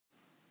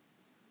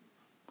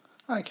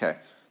Okay,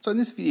 so in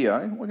this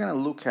video we're going to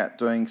look at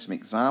doing some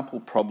example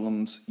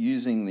problems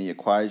using the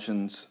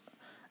equations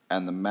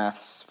and the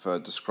maths for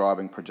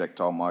describing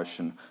projectile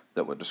motion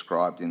that were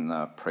described in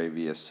the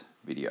previous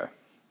video.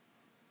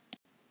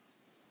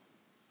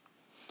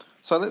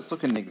 So let's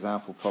look at an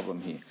example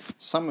problem here.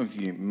 Some of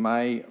you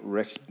may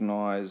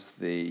recognise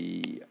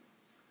the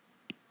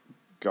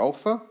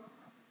golfer,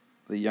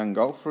 the young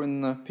golfer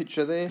in the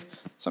picture there.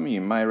 Some of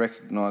you may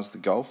recognise the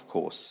golf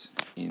course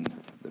in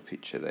the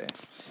picture there.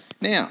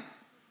 Now,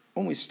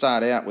 when we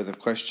start out with a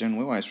question,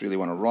 we always really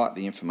want to write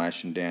the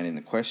information down in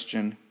the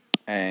question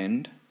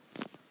and,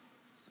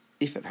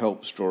 if it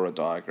helps, draw a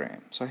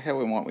diagram. So how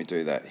might we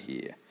do that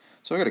here?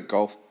 So I've got a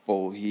golf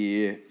ball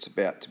here. It's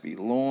about to be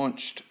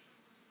launched.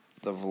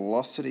 The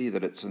velocity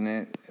that it's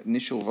an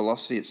initial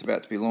velocity it's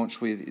about to be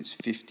launched with is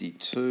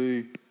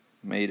 52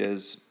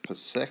 meters per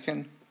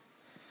second.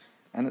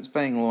 And it's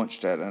being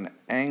launched at an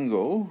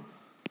angle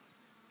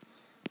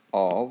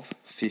of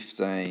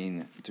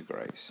 15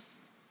 degrees.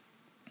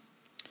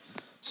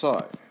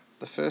 So,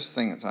 the first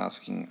thing it's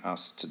asking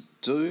us to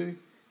do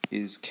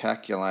is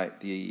calculate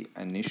the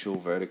initial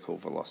vertical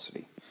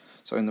velocity.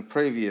 So in the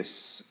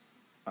previous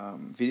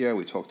video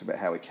we talked about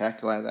how we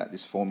calculate that.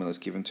 This formula is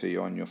given to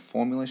you on your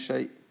formula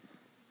sheet.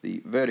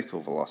 The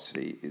vertical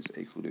velocity is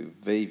equal to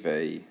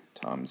VV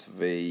times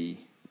V,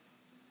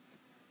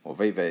 or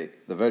VV,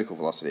 the vertical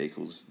velocity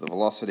equals the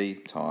velocity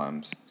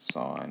times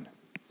sine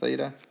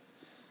theta.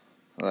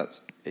 So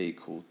that's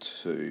equal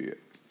to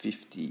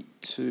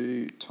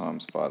 52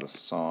 times by the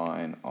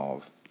sine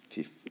of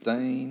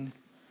 15,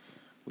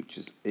 which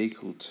is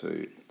equal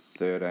to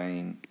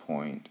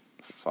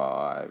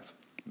 13.5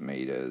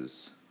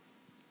 meters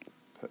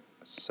per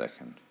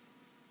second.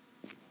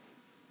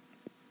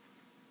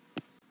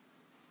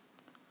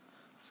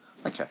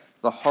 Okay,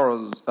 the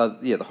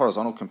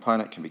horizontal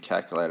component can be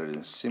calculated in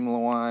a similar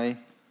way.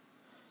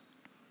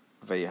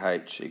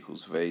 VH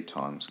equals V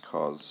times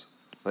cos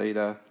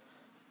theta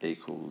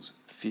equals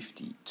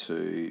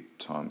 52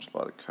 times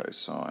by the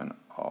cosine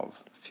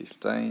of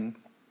 15,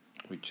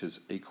 which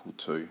is equal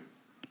to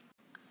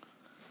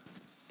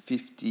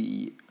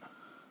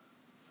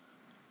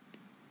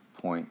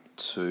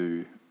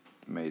 50.2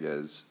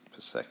 meters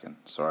per second.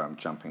 Sorry, I'm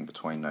jumping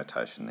between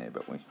notation there,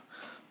 but we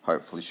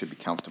hopefully should be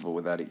comfortable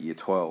with that at year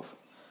 12.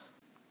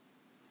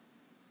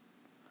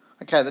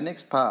 Okay, the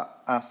next part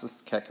asks us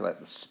to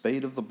calculate the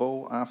speed of the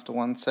ball after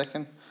 1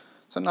 second.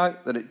 So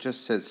note that it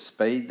just says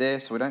speed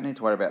there, so we don't need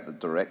to worry about the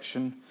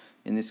direction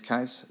in this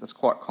case. That's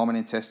quite common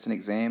in tests and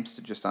exams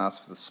to just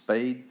ask for the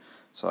speed,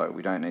 so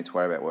we don't need to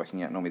worry about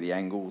working out normally the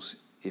angles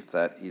if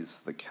that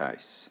is the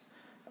case.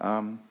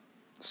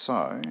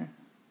 So,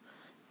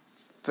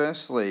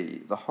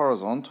 firstly, the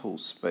horizontal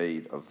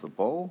speed of the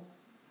ball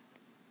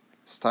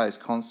stays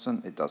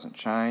constant, it doesn't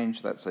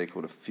change. That's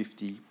equal to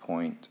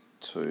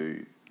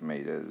 50.2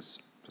 meters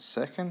per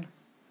second.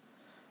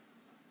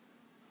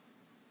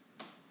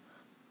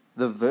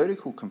 The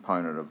vertical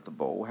component of the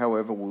ball,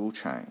 however, will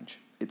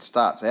change. It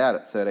starts out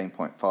at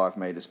 13.5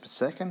 meters per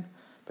second,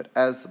 but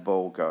as the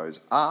ball goes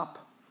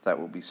up, that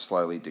will be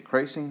slowly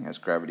decreasing as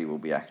gravity will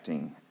be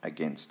acting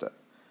against it.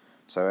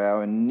 So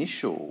our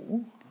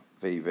initial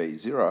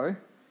VV0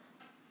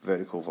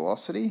 vertical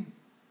velocity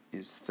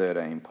is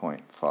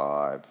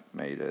 13.5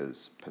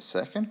 meters per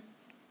second.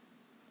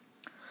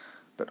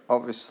 But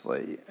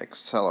obviously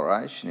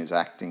acceleration is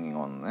acting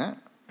on that,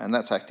 and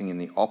that's acting in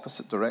the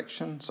opposite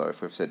direction. So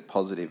if we've said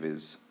positive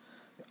is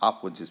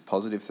upwards is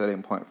positive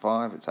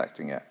 13.5, it's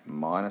acting at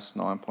minus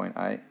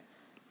 9.8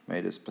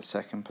 meters per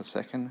second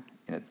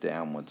in a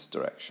downwards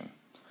direction.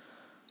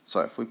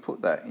 So if we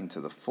put that into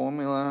the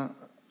formula,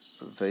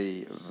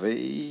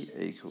 VV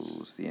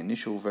equals the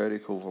initial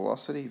vertical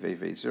velocity,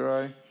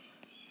 VV0,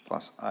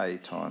 plus A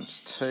times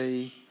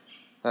T,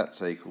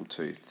 that's equal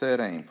to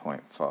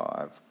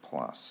 13.5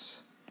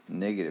 plus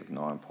negative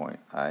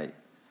 9.8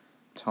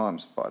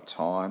 times by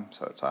time,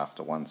 so it's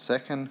after 1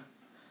 second.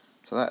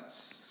 So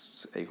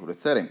that's equal to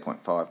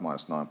 13.5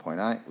 minus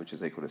 9.8, which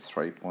is equal to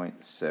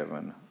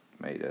 3.7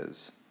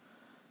 meters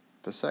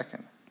per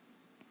second.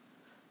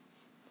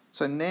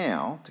 So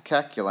now, to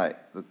calculate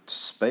the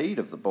speed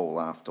of the ball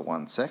after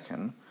 1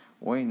 second,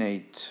 we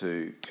need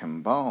to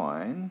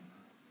combine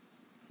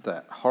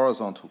that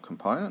horizontal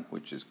component,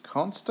 which is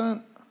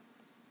constant,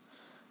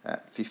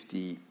 at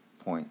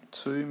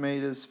 50.2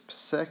 meters per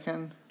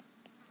second,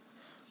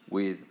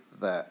 with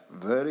that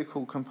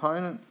vertical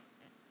component,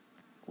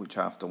 which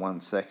after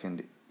 1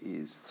 second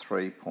is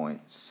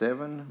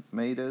 3.7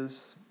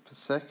 meters per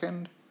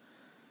second.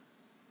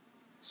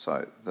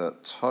 So the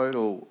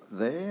total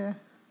there,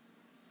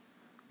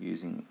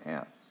 using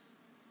our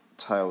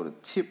tail to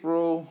tip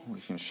rule, we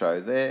can show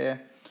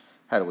there.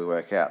 How do we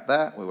work out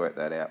that? We work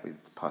that out with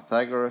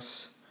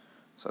Pythagoras.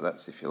 So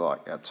that's, if you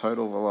like, our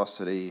total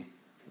velocity.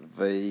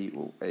 V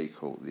will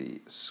equal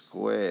the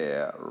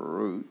square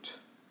root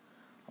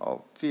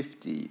of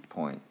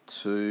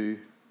 50.2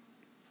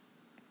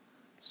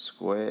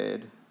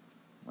 squared,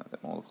 make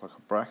that more look like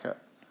a bracket,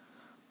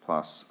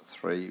 plus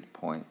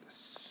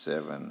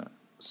 3.7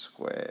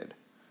 squared,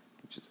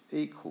 which is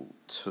equal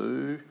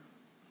to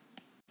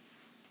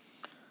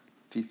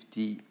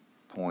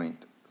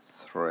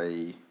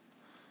 50.3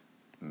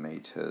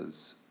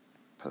 meters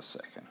per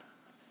second.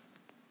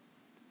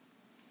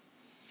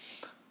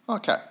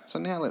 Okay, so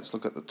now let's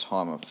look at the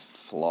time of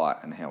flight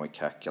and how we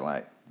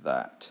calculate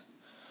that.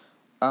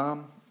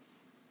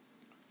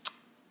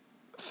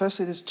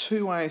 Firstly, there's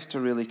two ways to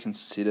really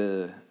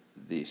consider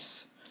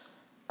this.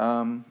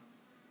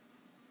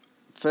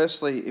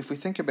 Firstly, if we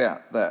think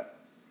about that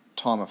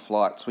time of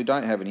flights, we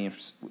don't have any,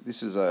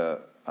 this is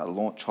a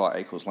launch height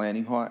equals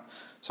landing height,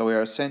 so we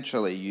are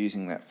essentially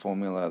using that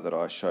formula that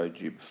I showed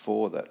you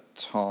before, that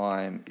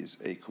time is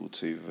equal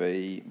to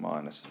v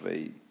minus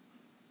v,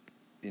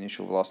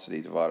 initial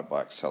velocity divided by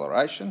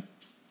acceleration.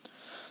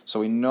 So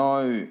we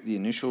know the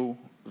initial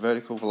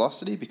vertical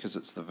velocity because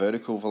it's the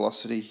vertical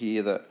velocity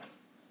here that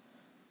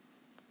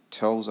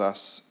tells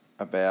us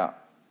about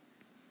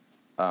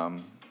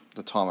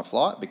the time of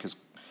flight, because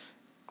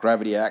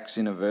gravity acts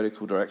in a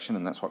vertical direction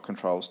and that's what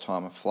controls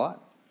time of flight.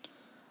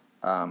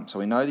 So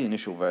we know the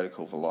initial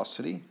vertical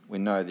velocity, we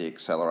know the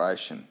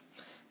acceleration.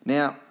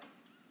 Now,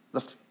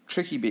 the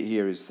tricky bit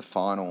here is the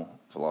final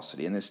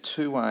velocity, and there's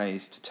two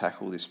ways to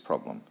tackle this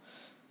problem.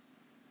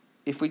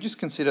 If we just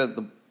consider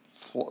the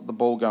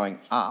ball going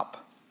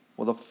up,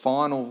 well, the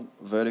final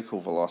vertical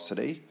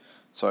velocity,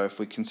 so if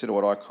we consider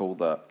what I call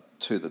the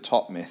to the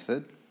top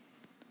method,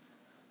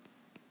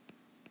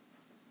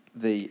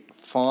 the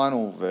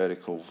final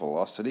vertical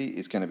velocity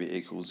is going to be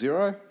equal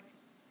 0.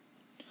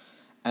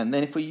 And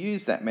then if we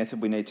use that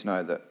method, we need to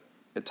know that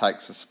it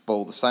takes the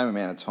ball the same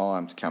amount of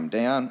time to come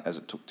down as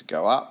it took to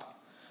go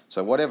up.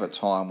 So whatever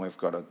time we've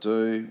got to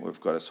do,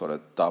 we've got to sort of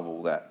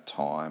double that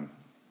time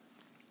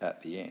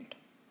at the end.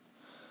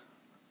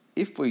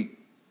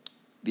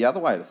 The other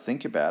way to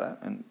think about it,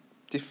 and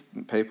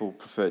different people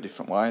prefer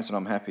different ways, and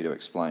I'm happy to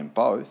explain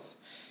both,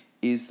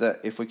 is that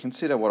if we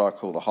consider what I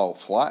call the whole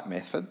flight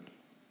method,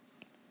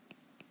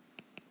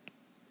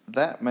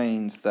 that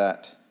means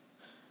that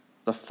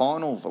the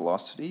final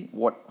velocity,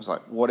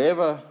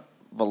 whatever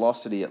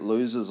velocity it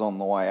loses on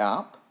the way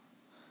up,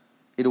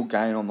 it'll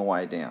gain on the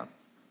way down.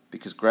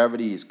 Because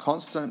gravity is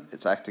constant,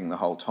 it's acting the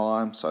whole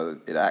time, so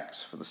that it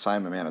acts for the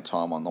same amount of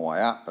time on the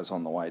way up as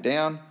on the way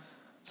down.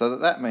 So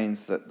that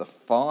means that the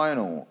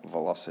final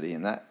velocity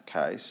in that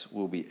case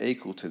will be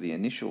equal to the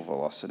initial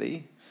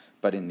velocity,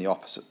 but in the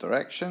opposite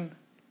direction.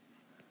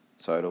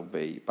 So it'll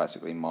be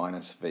basically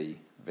minus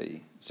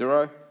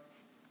v0.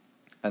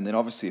 And then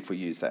obviously if we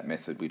use that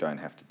method, we don't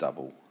have to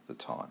double the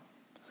time.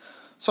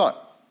 So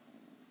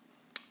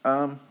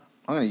I'm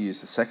going to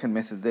use the second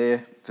method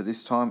there for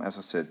this time. As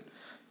I said,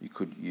 you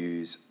could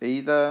use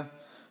either.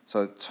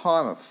 So the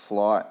time of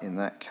flight in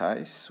that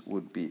case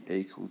would be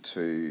equal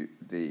to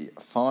the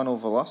final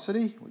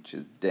velocity, which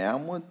is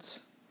downwards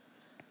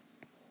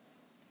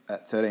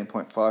at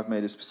 13.5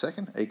 meters per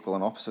second, equal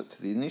and opposite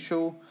to the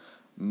initial,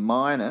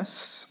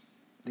 minus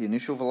the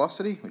initial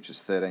velocity, which is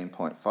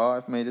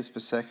 13.5 meters per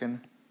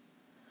second,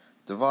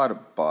 divided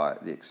by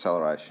the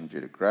acceleration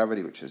due to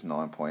gravity, which is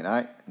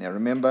 9.8. Now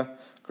remember,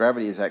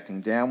 gravity is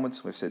acting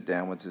downwards. We've said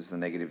downwards is the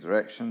negative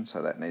direction,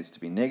 so that needs to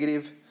be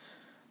negative.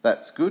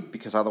 That's good,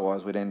 because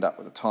otherwise we'd end up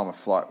with a time of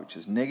flight which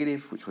is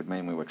negative, which would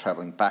mean we were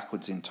travelling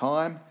backwards in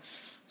time.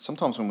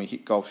 Sometimes when we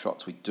hit golf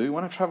shots, we do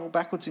want to travel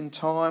backwards in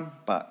time,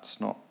 but it's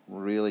not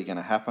really going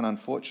to happen,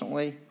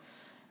 unfortunately.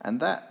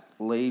 And that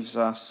leaves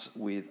us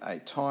with a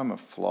time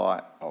of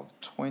flight of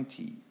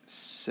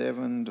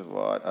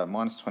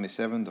minus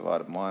 27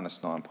 divided minus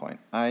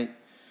 9.8,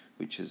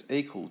 which is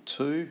equal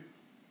to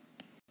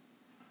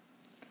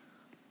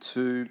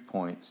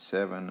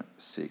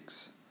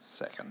 2.76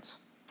 seconds.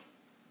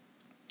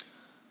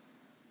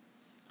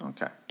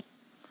 Okay.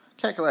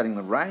 Calculating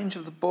the range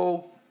of the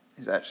ball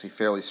is actually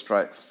fairly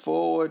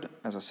straightforward.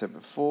 As I said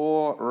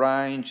before,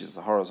 range is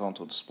the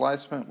horizontal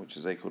displacement, which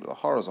is equal to the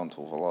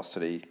horizontal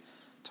velocity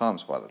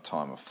times by the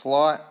time of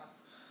flight.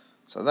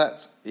 So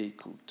that's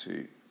equal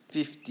to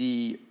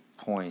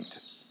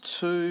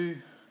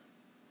 50.2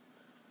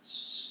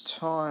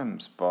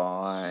 times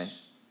by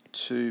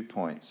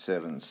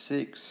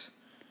 2.76,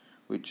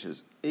 which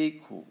is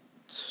equal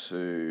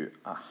to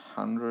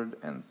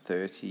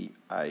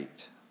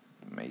 138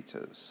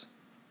 meters.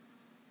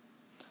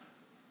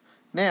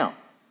 Now,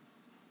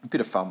 a bit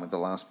of fun with the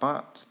last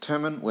part.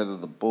 Determine whether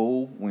the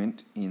ball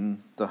went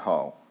in the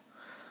hole.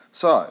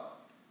 So,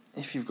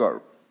 if you've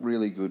got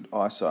really good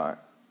eyesight,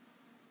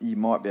 you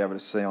might be able to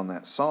see on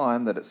that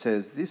sign that it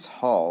says this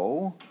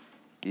hole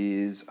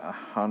is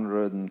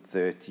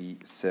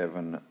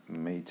 137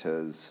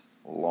 meters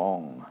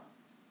long.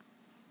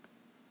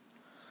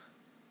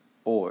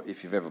 Or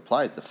if you've ever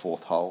played the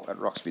fourth hole at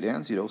Roxby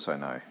Downs, you'd also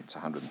know it's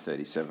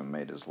 137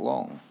 metres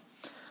long.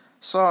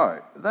 So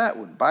that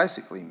would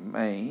basically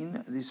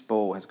mean this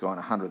ball has gone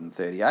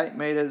 138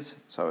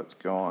 metres, so it's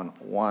gone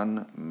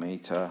 1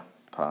 metre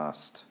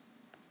past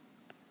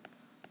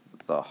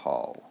the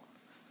hole.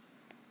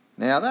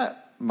 Now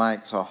that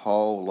makes a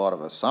whole lot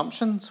of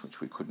assumptions, which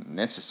we couldn't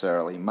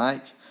necessarily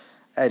make.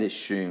 It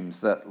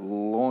assumes that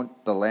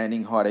the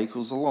landing height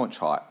equals the launch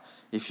height.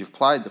 If you've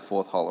played the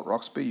fourth hole at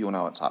Roxby, you'll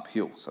know it's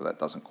uphill, so that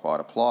doesn't quite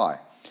apply.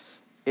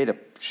 It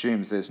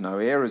assumes there's no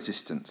air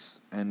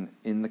resistance, and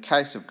in the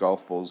case of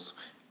golf balls,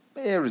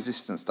 air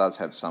resistance does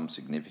have some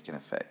significant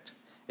effect.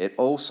 It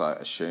also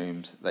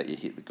assumes that you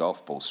hit the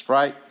golf ball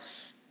straight,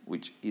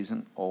 which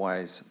isn't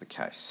always the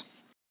case.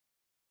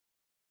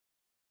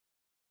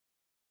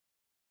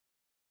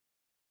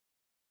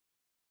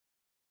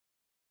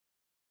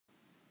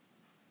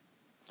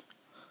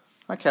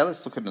 Okay,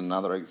 let's look at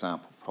another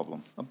example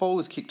problem. A ball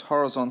is kicked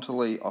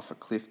horizontally off a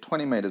cliff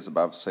 20 metres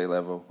above sea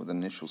level with an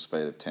initial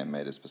speed of 10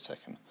 metres per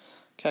second.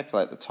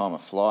 Calculate the time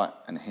of flight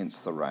and hence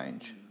the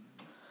range.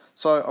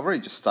 So I've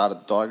already just started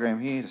the diagram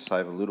here to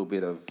save a little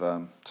bit of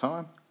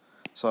time.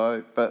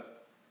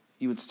 But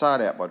you would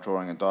start out by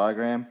drawing a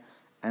diagram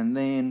and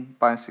then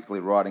basically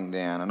writing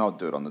down, and I'll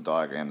do it on the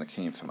diagram, the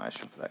key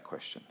information for that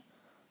question.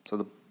 So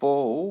the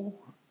ball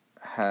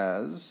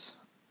has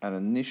an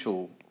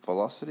initial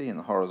velocity in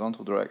the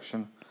horizontal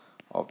direction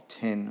of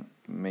 10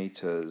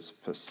 metres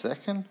per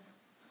second.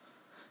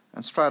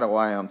 And straight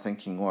away I'm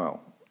thinking,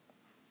 well,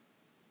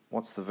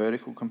 what's the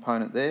vertical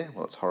component there?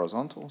 Well, it's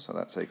horizontal, so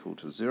that's equal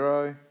to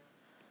 0.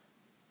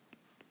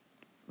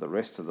 The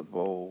rest of the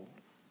ball,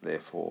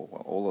 therefore,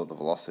 well, all of the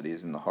velocity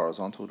is in the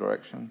horizontal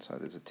direction, so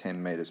there's a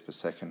 10 metres per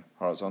second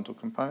horizontal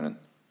component.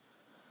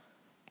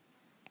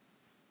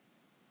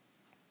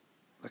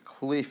 The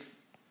cliff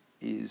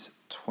is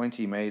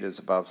 20 metres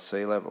above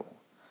sea level.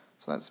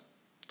 So that's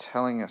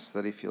telling us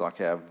that, if you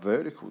like, our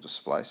vertical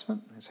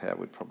displacement, is how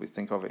we'd probably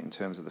think of it in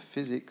terms of the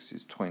physics,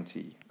 is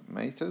 20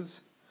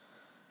 metres.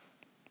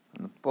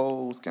 And the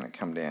ball's going to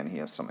come down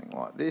here something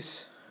like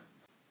this.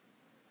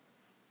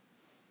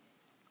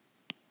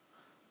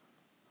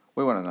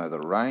 We want to know the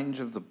range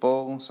of the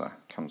ball, so it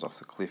comes off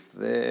the cliff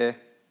there.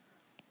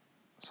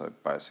 So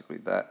basically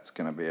that's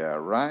going to be our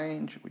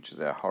range, which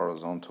is our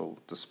horizontal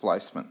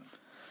displacement.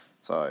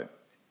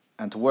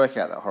 And to work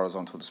out that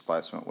horizontal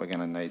displacement, we're going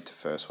to need to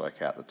first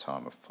work out the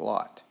time of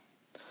flight.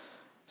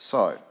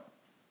 So,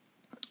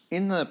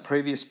 in the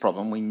previous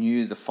problem, we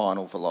knew the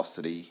final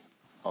velocity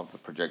of the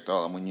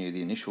projectile and we knew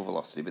the initial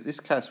velocity, but in this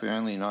case we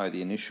only know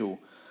the initial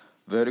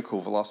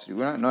vertical velocity.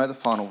 We don't know the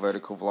final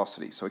vertical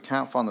velocity, so we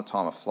can't find the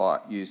time of flight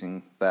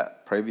using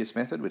that previous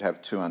method. We'd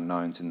have two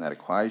unknowns in that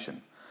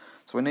equation.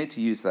 So we need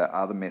to use that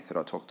other method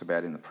I talked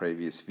about in the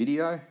previous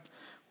video,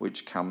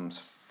 which comes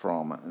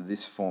from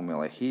this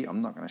formula here.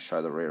 I'm not going to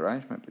show the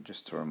rearrangement, but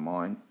just to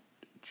remind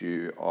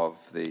you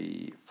of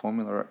the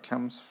formula it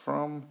comes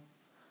from,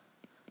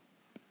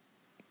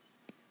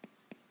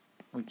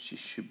 which you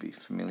should be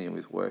familiar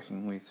with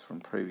working with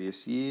from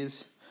previous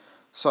years.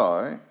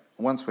 So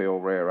once we all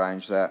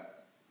rearrange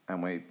that,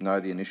 and we know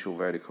the initial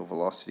vertical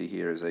velocity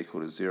here is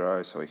equal to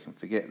 0, so we can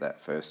forget that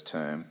first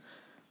term,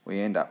 we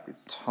end up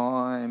with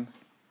time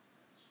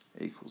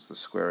equals the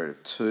square root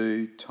of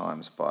 2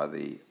 times by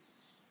the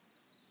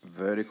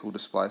vertical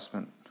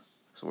displacement,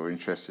 so we're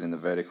interested in the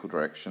vertical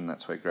direction,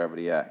 that's where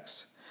gravity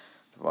acts,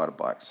 divided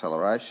by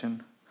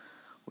acceleration,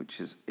 which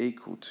is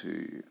equal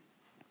to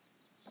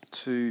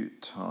 2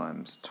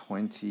 times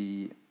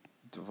 20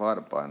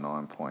 divided by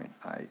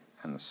 9.8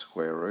 and the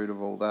square root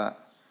of all that,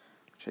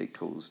 which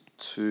equals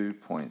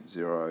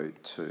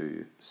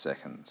 2.02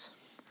 seconds,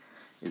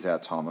 is our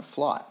time of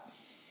flight.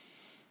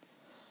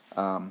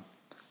 Then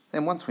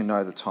once we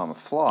know the time of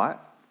flight,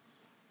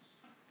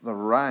 the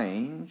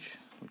range,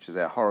 which is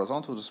our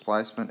horizontal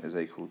displacement, is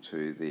equal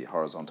to the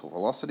horizontal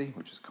velocity,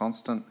 which is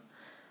constant,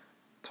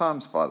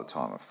 times by the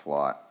time of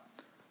flight.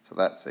 So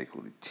that's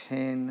equal to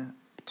 10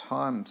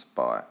 times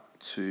by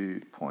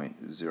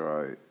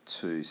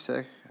 2.02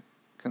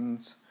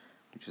 seconds,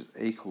 which is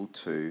equal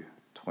to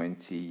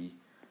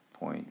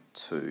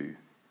 20.2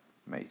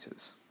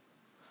 metres.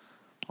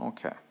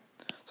 Okay,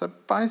 so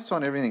based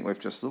on everything we've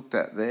just looked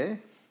at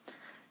there,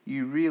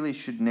 you really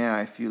should now,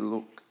 if you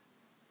look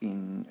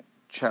in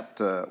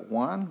Chapter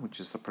 1, which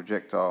is the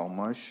projectile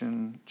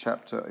motion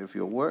chapter of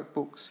your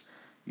workbooks,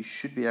 you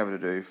should be able to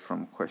do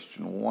from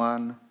question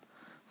 1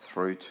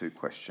 through to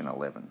question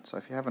 11. So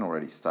if you haven't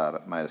already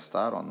made a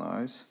start on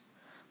those,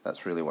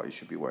 that's really what you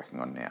should be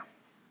working on now.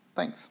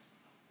 Thanks.